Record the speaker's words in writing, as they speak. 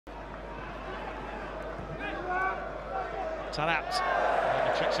Taarabt.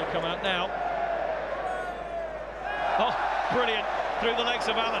 The tricks will come out now. Oh, brilliant. Through the legs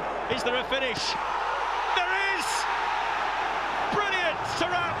of Allen. Is there a finish? There is! Brilliant,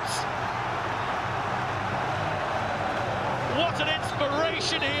 Taarabt! What an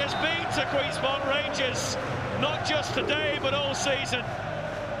inspiration he has been to Queen's Park Rangers. Not just today, but all season.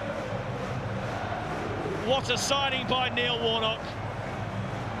 What a signing by Neil Warnock,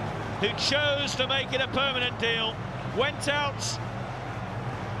 who chose to make it a permanent deal. Went out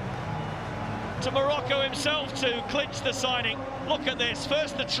to Morocco himself to clinch the signing. Look at this,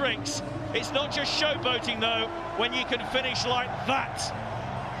 first the tricks. It's not just showboating though, when you can finish like that.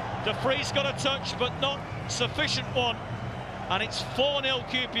 De Vries got a touch, but not sufficient one. And it's 4-0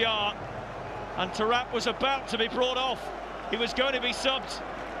 QPR. And Taarabt was about to be brought off. He was going to be subbed.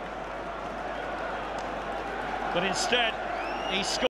 But instead, he scored.